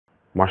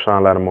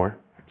Marshon Lattimore.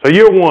 So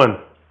year one.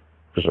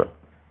 For sure.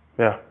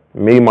 Yeah.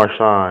 Me,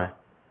 Marshon.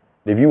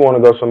 If you want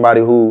to go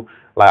somebody who,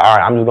 like, all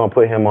right, I'm just going to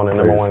put him on the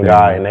 #1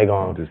 guy, and he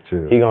going to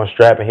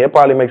strap, and he'll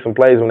probably make some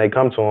plays when they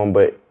come to him,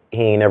 but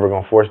he ain't never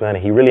going to force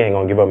nothing. He really ain't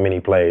going to give up many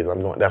plays.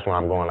 That's why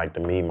I'm going like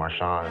the me,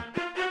 Marshon.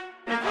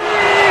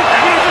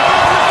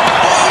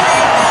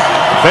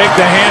 Fake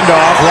the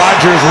handoff.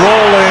 Rodgers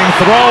rolling,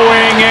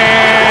 throwing,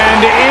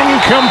 and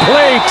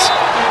incomplete.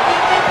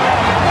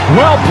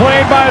 Well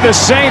played by the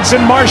Saints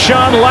and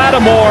Marshon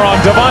Lattimore on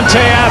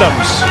Davante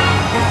Adams.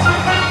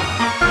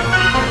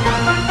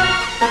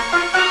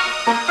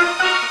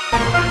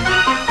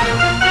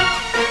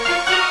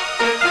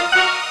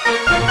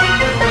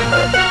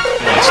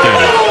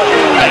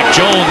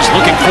 Jones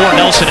looking for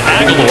Nelson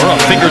Aguilar, a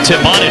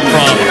fingertip on it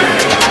from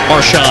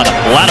Marshon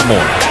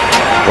Lattimore.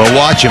 Well,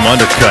 watch him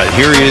undercut.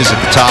 Here he is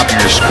at the top of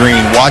your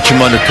screen. Watch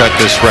him undercut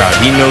this route.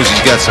 He knows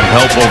he's got some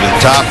help over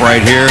the top right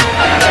here.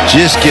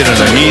 Just get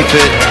underneath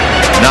it,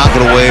 knock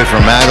it away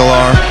from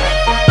Aguilar.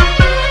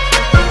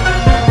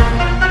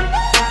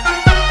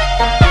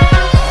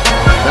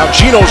 Now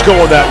Gino's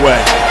going that way.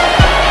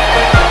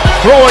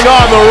 Throwing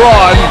on the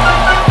run.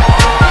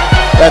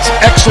 That's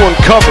excellent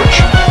coverage.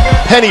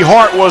 Penny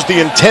Hart was the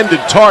intended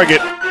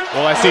target.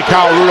 Well, I see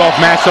Kyle Rudolph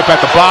matched up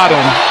at the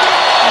bottom.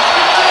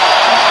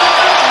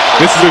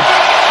 This is a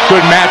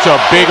good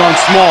matchup, big on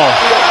small.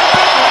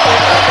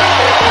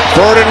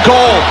 3rd and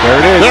goal.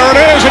 There it is. There it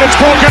is, and it's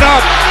broken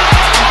up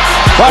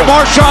by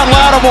Marshon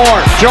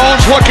Lattimore.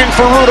 Jones looking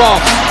for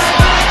Rudolph.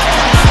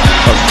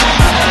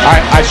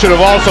 I should have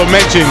also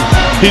mentioned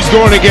he's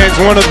going against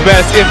one of the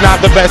best, if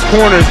not the best,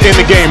 corners in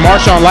the game.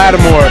 Marshon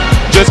Lattimore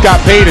just got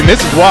paid, and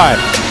this is why.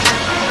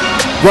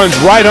 Runs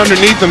right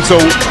underneath him, so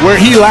where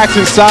he lacks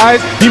in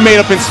size, he made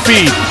up in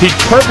speed. He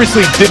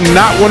purposely did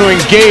not want to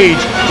engage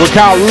with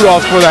Kyle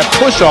Rudolph for that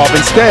push-off.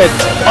 Instead,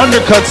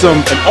 undercuts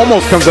him and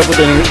almost comes up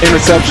with an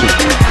interception.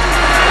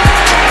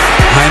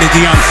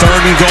 Heineke on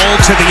 3rd and goal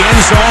to the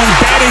end zone,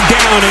 batted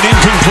down and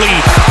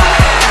incomplete.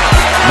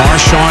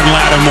 Marshon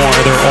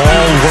Lattimore, their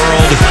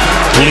all-world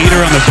leader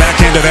on the back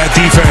end of that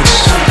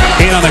defense,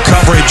 in on the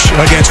coverage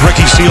against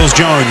Ricky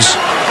Seals-Jones.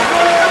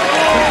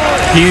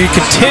 He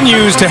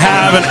continues to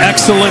have an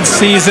excellent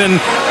season.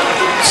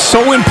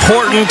 So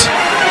important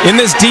in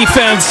this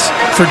defense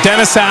for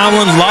Dennis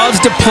Allen. Loves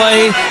to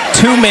play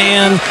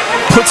two-man.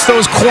 Puts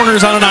those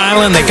corners on an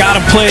island. They got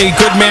to play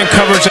good man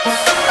coverage.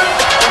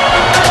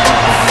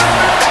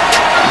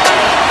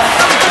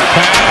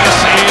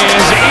 Pass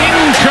is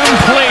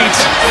incomplete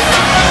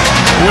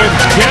with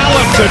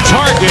Gallup the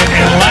target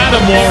and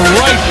Lattimore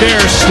right there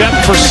step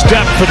for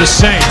step for the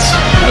Saints.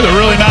 That was a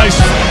really nice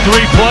 3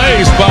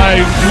 plays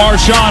by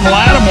Marshon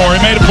Lattimore.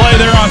 He made a play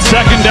there on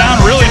 2nd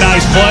down, really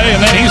nice play,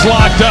 and then he's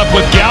locked up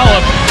with Gallup.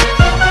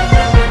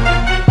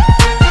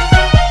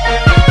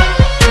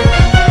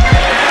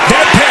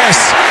 That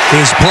pass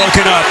is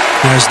broken up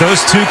as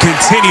those two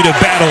continue to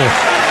battle.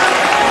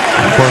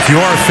 Or if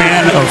you're a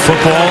fan of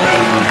football,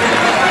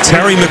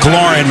 Terry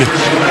McLaurin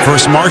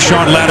versus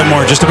Marshon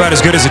Lattimore, just about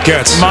as good as it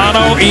gets.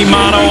 Mano,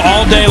 e-mano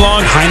all day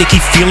long. Heineke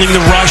feeling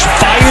the rush,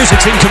 fires,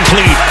 it's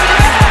incomplete.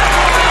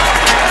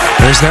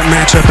 There's that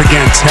matchup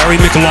again, Terry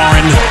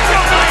McLaurin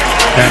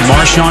and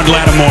Marshon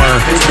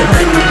Lattimore.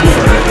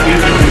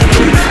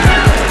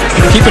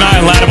 Keep an eye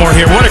on Lattimore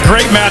here. What a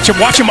great matchup.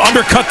 Watch him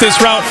undercut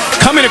this route.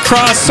 Coming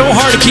across, so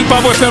hard to keep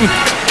up with him.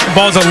 The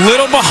ball's a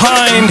little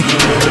behind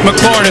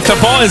McLaurin. If the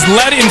ball is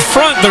led in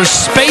front, there's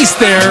space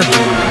there.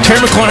 Terry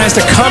McLaurin has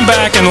to come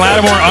back, and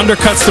Lattimore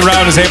undercuts the route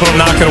and is able to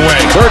knock it away.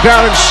 3rd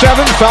down and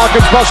 7.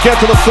 Falcons must get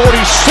to the 46.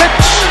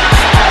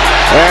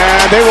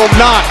 And they will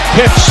not.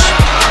 Pitts,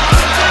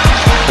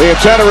 the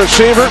intended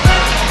receiver.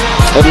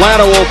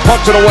 Atlanta will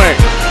punt it away.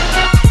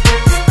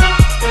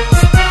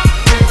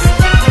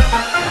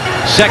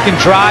 2nd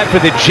drive for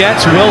the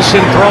Jets.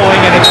 Wilson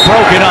throwing, and it's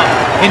broken up.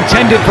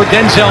 Intended for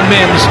Denzel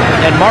Mims,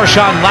 and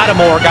Marshon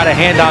Lattimore got a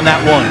hand on that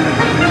one.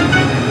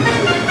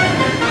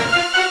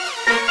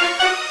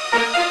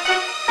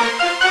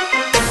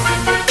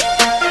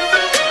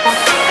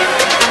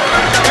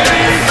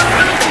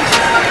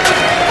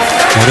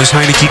 Where does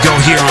Heineke go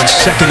here on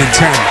 2nd and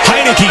 10?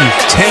 Heineke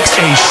takes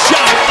a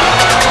shot.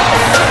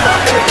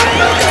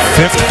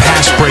 5th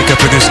pass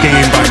breakup of this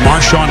game by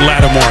Marshon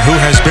Lattimore, who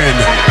has been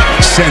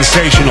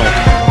sensational.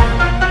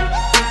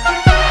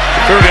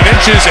 3rd and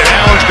inches, and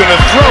Allen's going to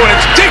throw it.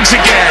 It's Diggs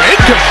again.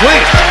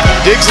 Incomplete.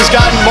 Diggs has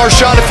gotten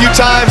Marshon a few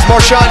times.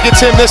 Marshon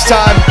gets him this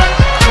time.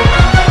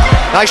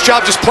 Nice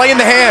job just playing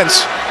the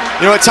hands.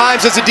 You know, at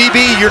times as a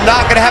DB, you're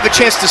not going to have a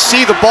chance to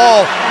see the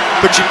ball,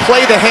 but you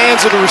play the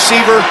hands of the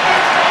receiver.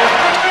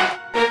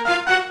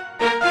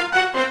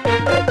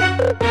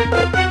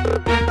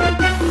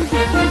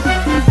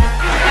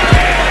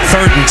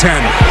 Third and 10.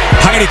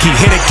 Heineke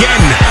hit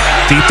again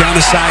deep down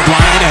the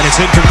sideline, and it's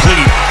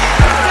incomplete.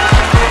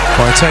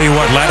 Well, I tell you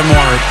what,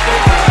 Lattimore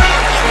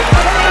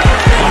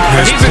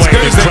He's as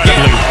good as they get.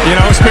 You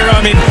know, Spiro,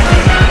 I mean,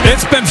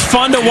 it's been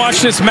fun to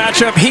watch this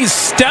matchup. He's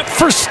step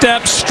for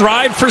step,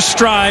 stride for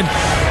stride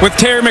with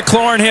Terry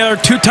McLaurin here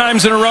 2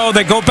 times in a row.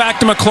 They go back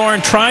to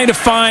McLaurin trying to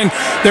find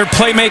their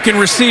playmaking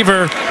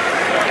receiver.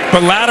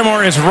 But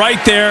Lattimore is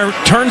right there,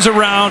 turns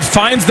around,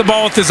 finds the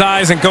ball with his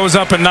eyes, and goes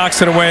up and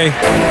knocks it away.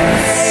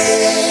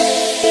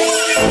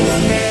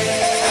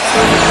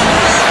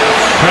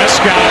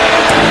 Prescott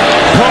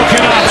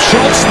broken up.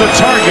 Schultz the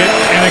target,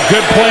 and a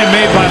good play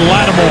made by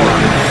Lattimore.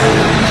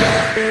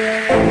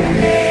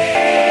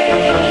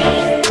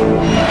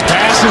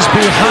 Pass is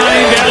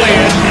behind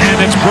Elliott,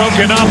 and it's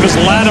broken up as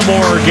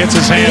Lattimore gets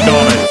his hand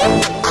on it.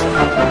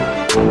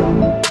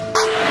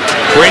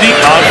 Brady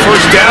on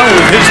first down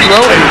with his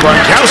throw, and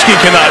Gronkowski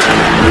cannot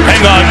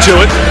hang on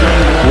to it.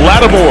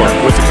 Lattimore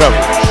with the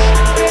coverage.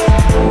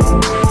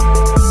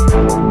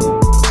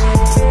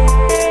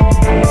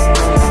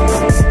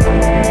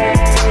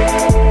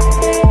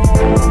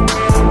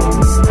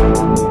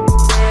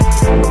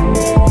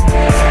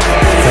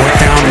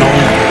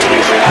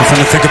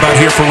 Nothing to think about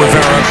here for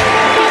Rivera.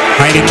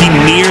 Heineke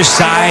near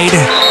side,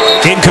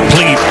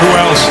 incomplete. Who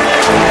else?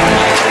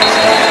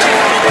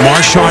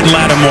 Marshon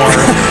Lattimore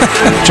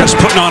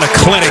just putting on a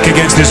clinic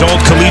against his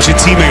old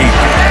collegiate teammate.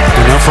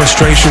 And no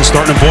frustration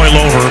starting to boil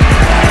over.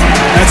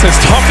 That's as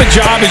tough a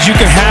job as you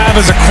can have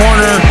as a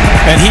corner,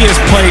 and he has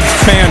played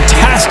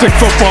fantastic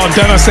football.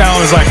 Dennis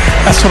Allen is like,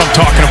 that's what I'm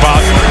talking about.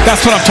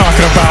 That's what I'm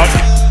talking about.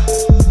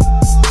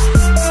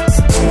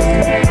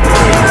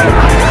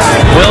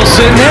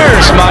 Wilson,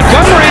 there's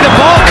Montgomery, the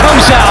ball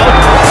comes out,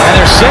 and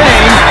they're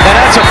saying that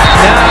that's a,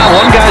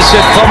 one guy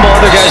said fumble,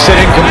 other guy said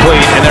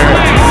incomplete, and they're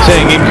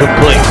saying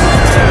incomplete.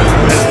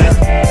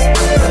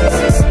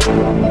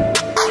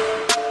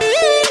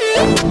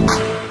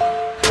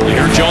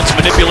 Here Jones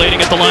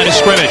manipulating at the line of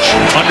scrimmage.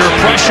 Under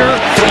pressure,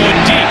 throwing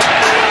deep.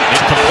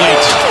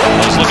 Incomplete.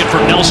 He's looking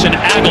for ᵂᴰ⁴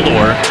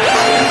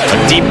 a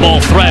deep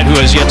ball threat who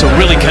has yet to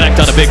really connect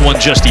on a big one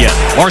just yet.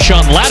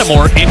 Marshon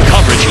Lattimore in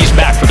coverage. He's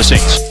back for the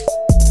Saints.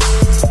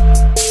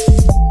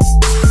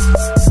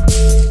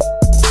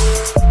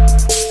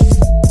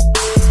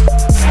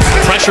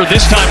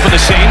 This time for the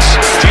Saints.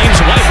 James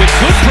White with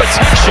good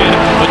protection,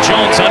 but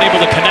Jones unable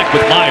to connect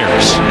with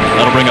Myers.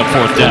 That'll bring up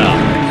 4th down.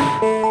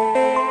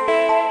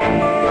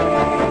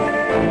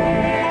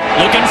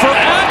 Looking for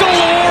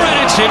Aguilar, and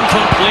it's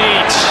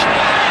incomplete.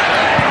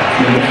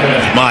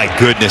 My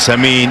goodness, I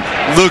mean,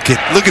 look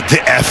at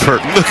the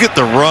effort. Look at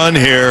the run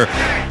here.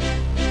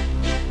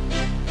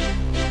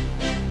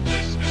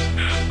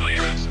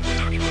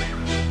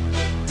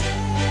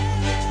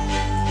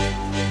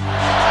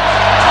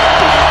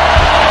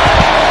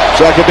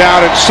 Second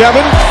down and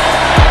 7.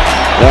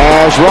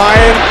 As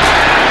Ryan.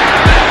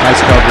 Nice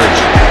coverage.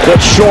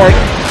 That's short.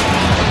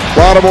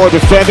 Lattimore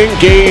defending.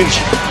 Gage,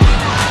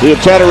 the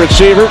intended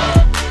receiver.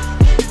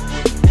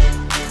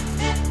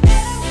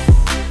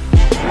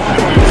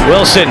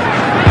 Wilson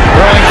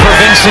throwing for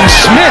Vincent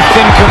Smith,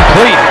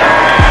 incomplete.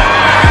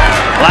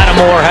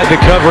 Lattimore had the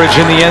coverage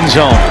in the end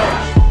zone.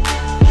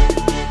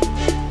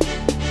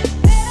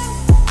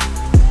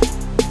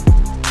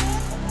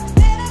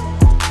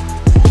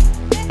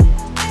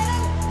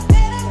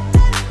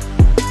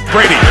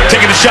 Brady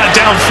taking a shot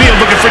downfield,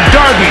 looking for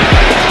Darby.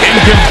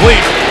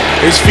 Incomplete.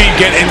 His feet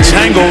get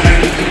entangled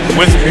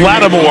with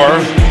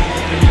Lattimore,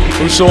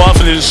 who so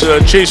often is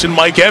chasing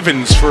Mike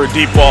Evans for a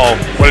deep ball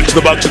when it's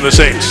the Bucs and the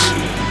Saints.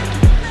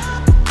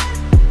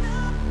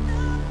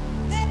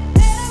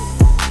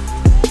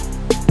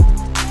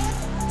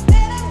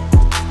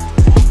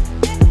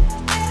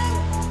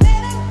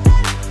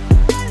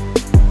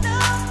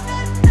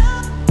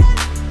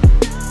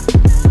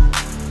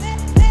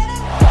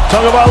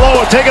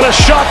 Tagovailoa taking a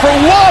shot for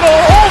Waddle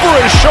over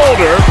his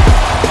shoulder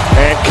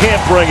and can't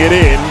bring it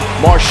in.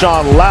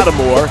 Marshon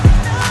Lattimore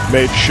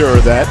made sure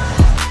of that.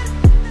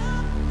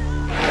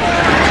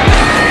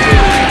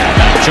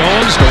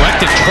 Jones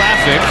directed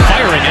traffic,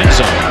 firing end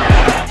zone.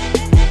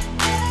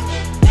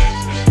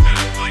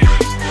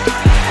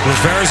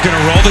 Rivera's going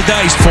to roll the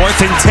dice.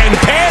 4th and 10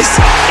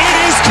 pass. It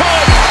is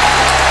caught.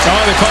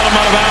 Oh, they called him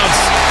out of bounds.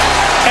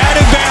 Out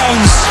of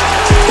bounds.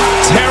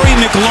 Terry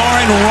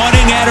McLaurin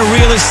running out of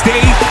real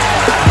estate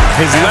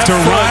after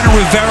Ron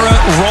Rivera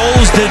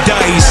rolls the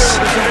dice.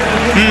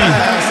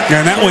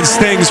 And that one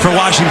stings for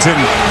Washington.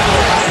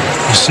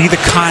 You see the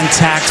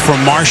contact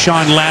from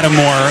Marshon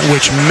Lattimore,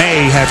 which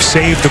may have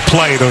saved the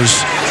play.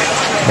 Those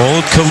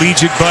old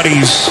collegiate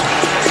buddies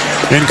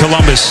in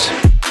Columbus.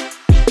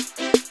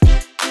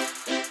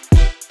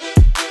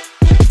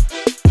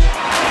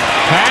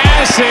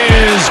 Pass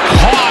is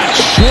caught.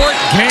 Short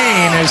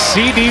gain as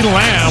C.D.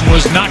 Lamb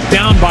was knocked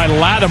down by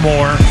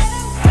Lattimore.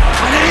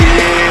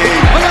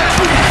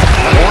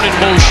 Horn in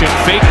motion,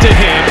 fake to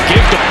him,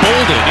 give to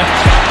Bolden.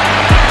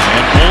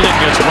 And Bolden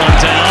gets run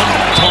down.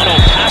 ᵂᴰ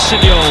passes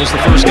ᵂᴰ is the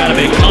first guy to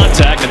make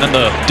contact, and then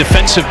the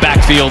defensive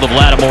backfield of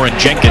Lattimore and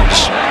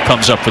Jenkins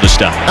comes up for the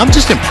stop. I'm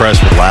just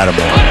impressed with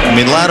Lattimore. I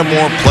mean,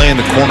 Lattimore playing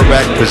the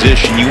cornerback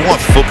position. You want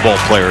football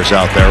players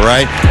out there,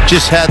 right?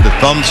 Just had the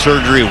thumb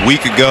surgery a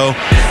week ago.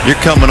 You're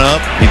coming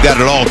up. You've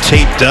got it all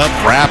taped up,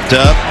 wrapped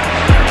up,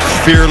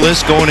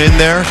 fearless going in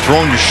there,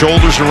 throwing your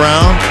shoulders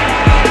around,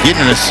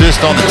 getting an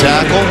assist on the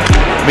tackle.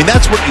 I mean,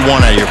 that's what you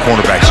want out of your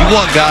cornerbacks. You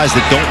want guys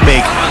that don't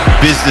make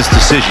business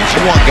decisions.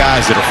 You want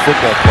guys that are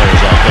football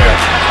players out there.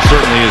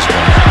 Certainly is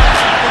one.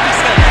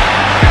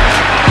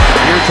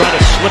 Here trying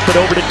to slip it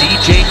over to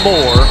DJ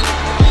Moore.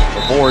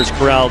 But Moore is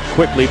corralled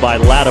quickly by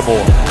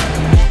Lattimore.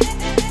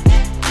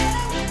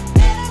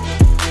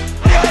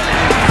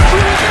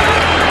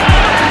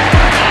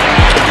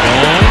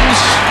 Jones.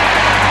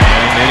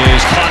 And it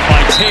is caught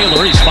by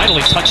Taylor. He's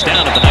finally touched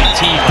down at the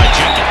 19 by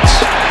Jenkins.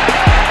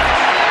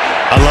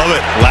 I love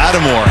it.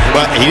 Lattimore.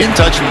 But he didn't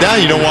touch him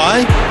down. You know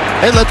why?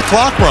 Hey, let the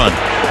clock run.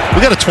 We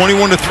got a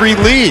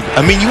 21-3 lead.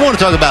 I mean, you want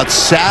to talk about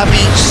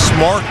savvy,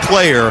 smart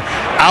player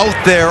out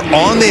there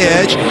on the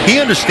edge. He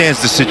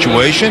understands the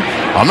situation.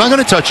 I'm not going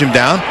to touch him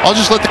down. I'll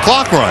just let the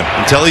clock run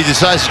until he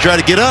decides to try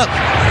to get up.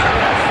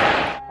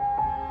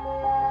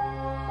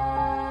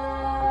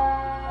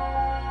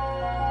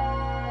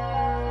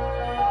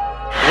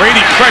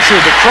 Brady pressured.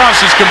 The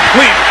cross is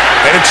complete.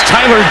 And it's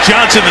Tyler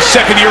Johnson, the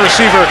second-year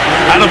receiver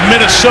out of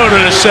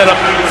Minnesota, to set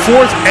up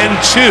 4th and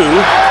 2.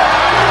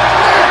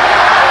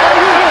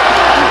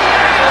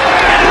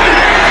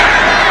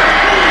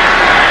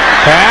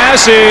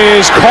 Pass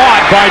is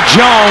caught by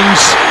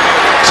Jones.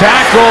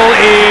 Tackle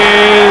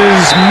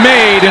is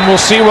made, and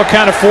we'll see what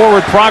kind of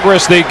forward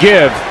progress they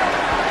give.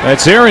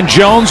 That's Aaron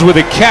Jones with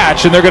a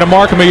catch, and they're going to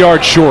mark him a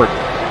yard short.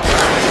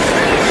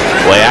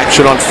 Play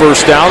action on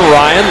first down.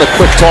 Ryan, the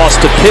quick toss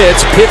to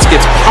Pitts. Pitts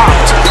gets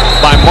popped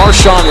by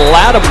Marshon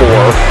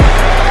Lattimore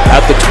at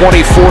the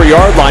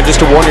 24-yard line.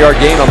 Just a 1-yard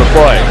gain on the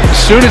play.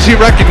 As soon as he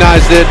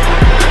recognized it,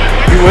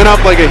 he went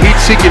up like a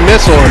heat-seeking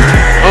missile and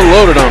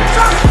unloaded him.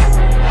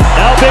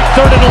 Now big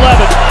 3rd and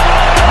 11.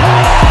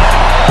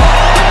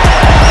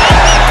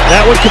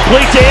 That one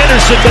complete to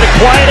Anderson, but a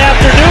quiet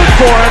afternoon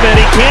for him, and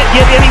he can't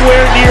get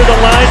anywhere near the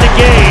line to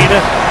gain.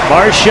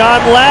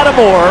 Marshon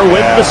Lattimore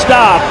with the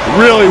stop.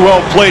 Really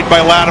well played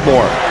by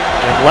Lattimore.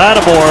 And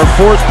Lattimore,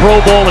 4th Pro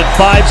Bowl in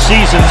 5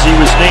 seasons he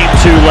was named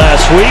to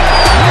last week.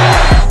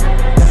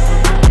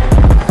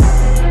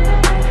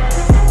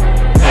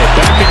 Hey,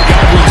 back in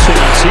Godwin's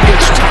hands, he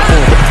gets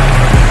tackled.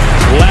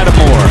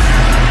 Lattimore.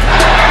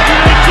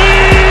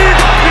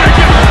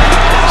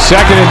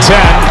 2nd and 10.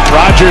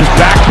 Rodgers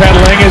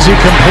backpedaling as he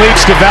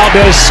completes to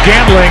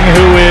Valdez-Scantling,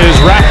 who is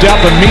wrapped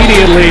up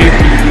immediately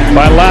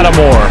by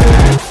Lattimore.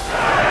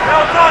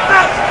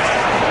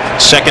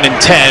 2nd and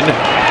 10.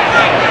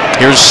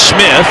 Here's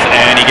Smith,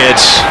 and he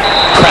gets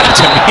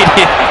cracked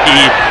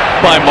immediately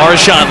by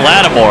Marshon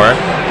Lattimore.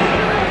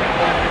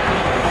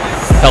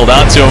 Held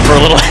on to him for a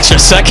little extra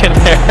second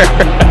there.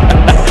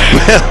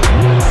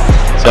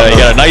 So he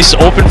got a nice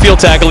open field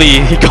tackle.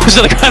 He goes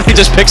to the ground and he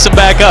just picks him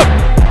back up.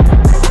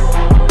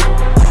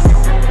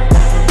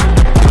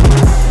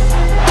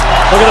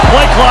 Look at the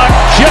play clock,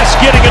 just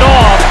getting it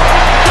off.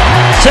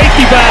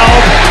 Safety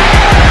valve.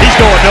 He's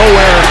going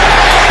nowhere.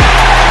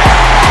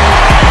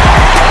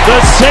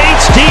 The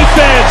Saints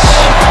defense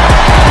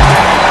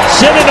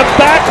sending them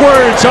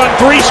backwards on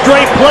 3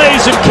 straight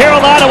plays, and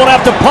Carolina will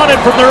have to punt it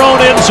from their own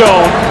end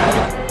zone.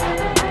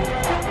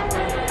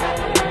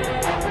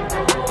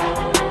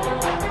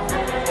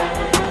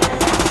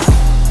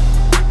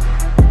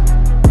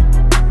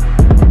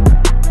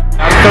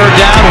 On 3rd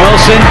down,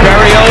 Wilson,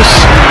 Berrios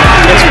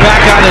gets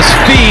back on his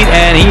feet,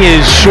 and he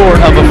is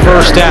short of a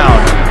 1st down.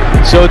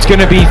 So it's going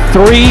to be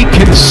 3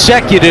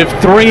 consecutive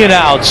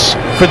 3-and-outs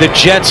for the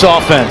Jets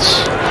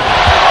offense.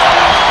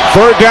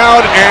 3rd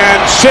down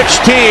and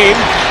 16.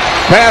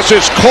 Pass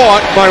is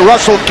caught by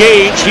Russell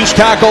Gage. He's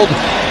tackled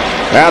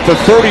at the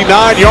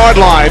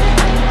 39-yard line.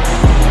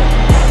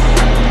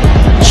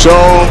 So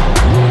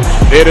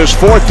it is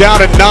 4th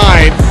down and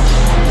 9.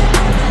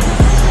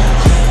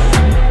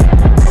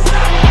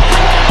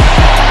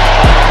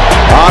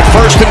 On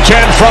 1st and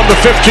 10 from the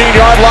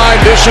 15-yard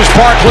line, this is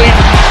Barkley.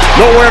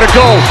 Nowhere to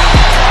go.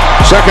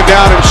 2nd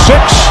down and 6.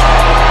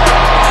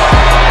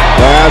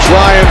 As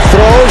Ryan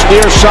throws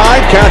near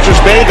side, catch is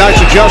made, nice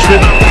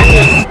adjustment.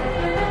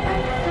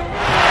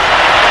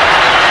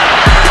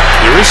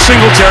 Here is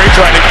Singletary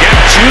trying to get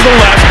to the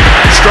left,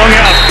 strung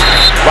out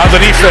by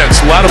the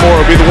defense. Lattimore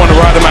will be the one to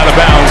ride them out of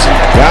bounds.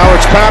 Now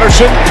it's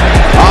Patterson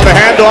on the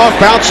handoff,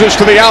 bounces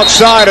to the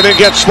outside and then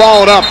gets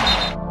swallowed up.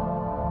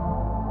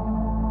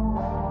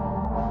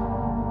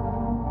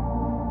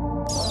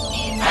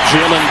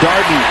 Jalen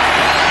Darden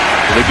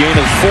with a gain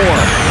of 4.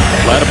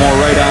 Lattimore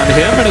right on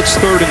him, and it's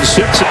 3rd and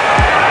 6.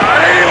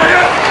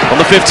 On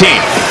the 15.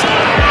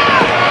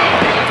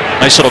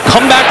 Nice little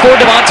comeback for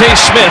Devontae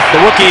Smith. The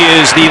rookie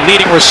is the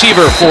leading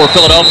receiver for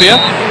Philadelphia,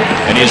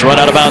 and he's run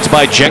out of bounds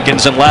by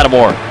Jenkins and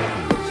Lattimore.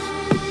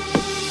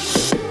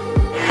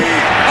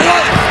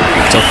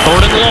 It's a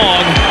 3rd and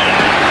long.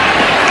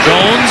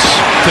 Jones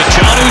to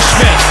ᵂᴰ⁴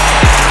 Smith.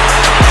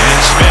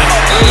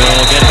 Smith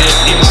will get hit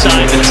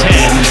inside the 10.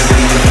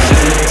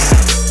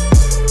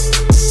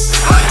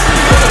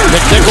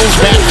 McNichols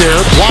back there,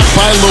 blocked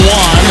by ᵂᴰ,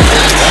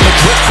 and the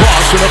quick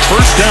cross and a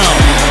first down.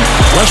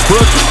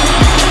 Westbrook,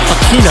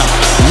 ᵂᴰ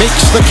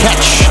makes the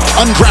catch.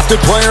 Undrafted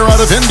player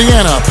out of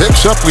Indiana,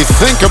 picks up, we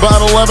think,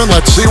 about 11.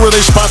 Let's see where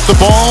they spot the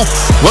ball.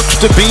 Looks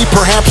to be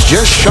perhaps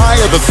just shy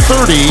of the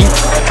 30.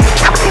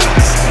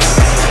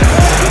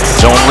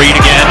 Zone read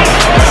again.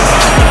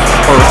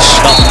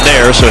 Hurts, nothing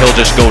there, so he'll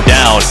just go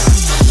down.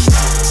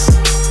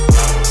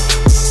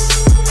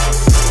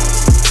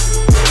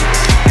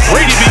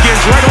 Brady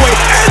begins right away,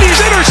 and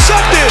he's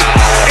intercepted.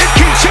 It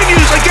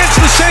continues against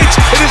the Saints.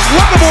 It is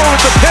Lattimore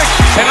with the pick,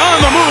 and on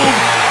the move,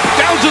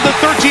 down to the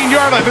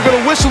 13-yard line. They're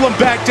going to whistle him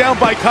back down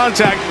by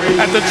contact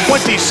at the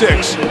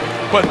 26.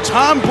 But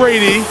Tom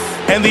Brady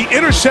and the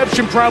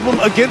interception problem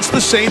against the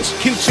Saints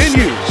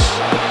continues.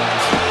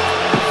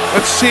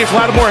 Let's see if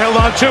Lattimore held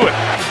on to it.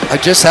 I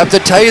just have to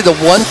tell you, the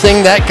one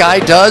thing that guy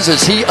does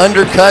is he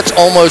undercuts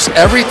almost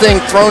everything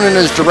thrown in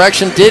his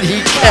direction. Did he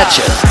catch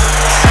it?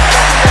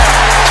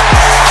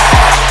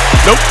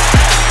 Nope.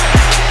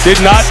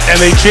 Did not,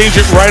 and they change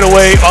it right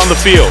away on the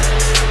field.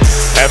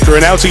 After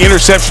announcing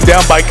interception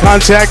down by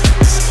contact,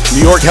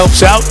 New York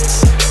helps out.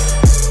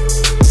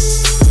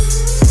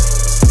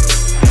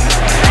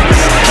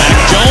 Mac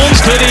Jones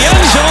to the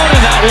end zone,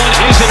 and that one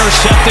is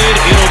intercepted.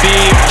 It'll be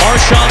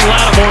Marshon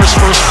Lattimore's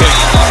first pick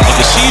of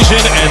the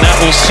season, and that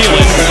will seal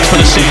it for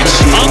the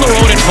Saints on the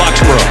road in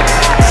Foxborough.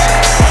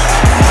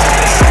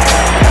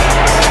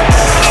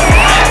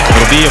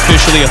 It'll be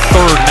officially a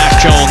third Mac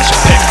Jones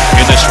pick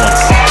in this one.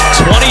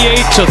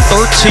 28-13,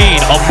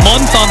 a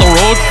month on the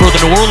road for the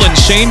New Orleans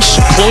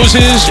Saints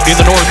closes in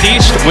the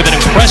Northeast with an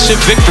impressive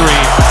victory.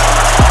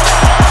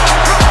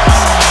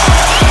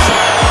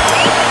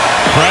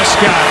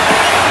 Prescott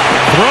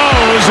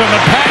throws, and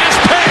the pass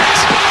picked,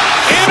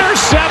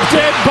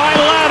 intercepted by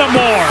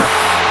Lattimore.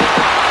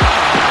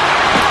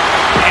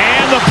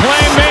 And the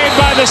play made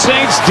by the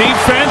Saints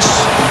defense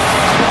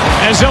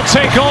as they'll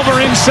take over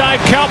inside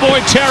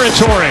Cowboy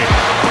territory.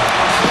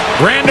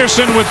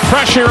 Granderson with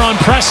pressure on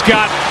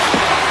Prescott,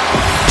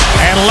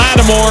 and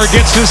Lattimore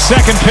gets his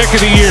second pick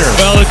of the year.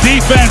 Well, the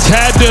defense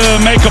had to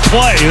make a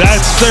play.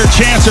 That's their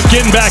chance of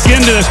getting back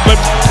into this. But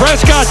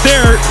Prescott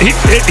there,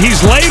 he's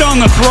late on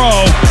the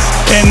throw,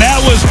 and that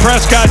was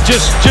Prescott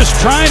just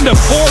trying to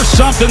force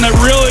something that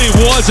really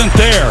wasn't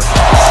there.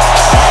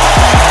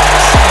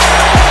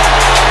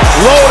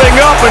 Loading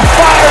up and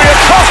firing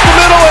across the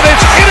middle, and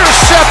it's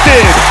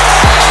intercepted.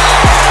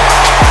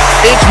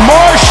 It's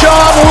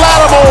Marshon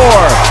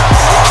Lattimore.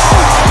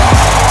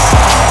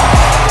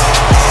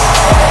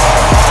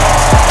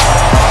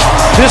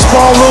 This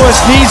ball, Lewis,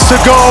 needs to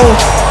go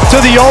to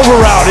the over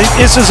route.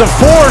 This is a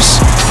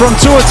force from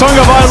ᵂᴰ⁴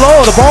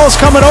 The ball is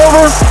coming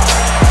over.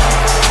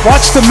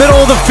 Watch the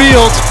middle of the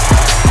field.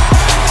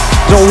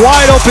 There's a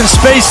wide open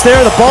space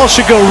there. The ball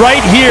should go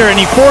right here, and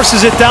he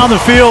forces it down the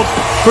field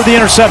for the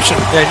interception.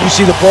 And you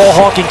see the ball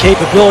hawking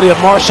capability of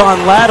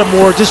Marshon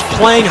Lattimore, just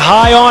playing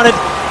high on it,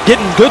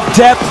 getting good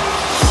depth.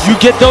 You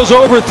get those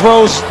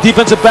overthrows,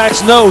 defensive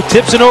backs know,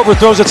 tips and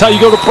overthrows, that's how you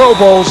go to Pro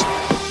Bowls.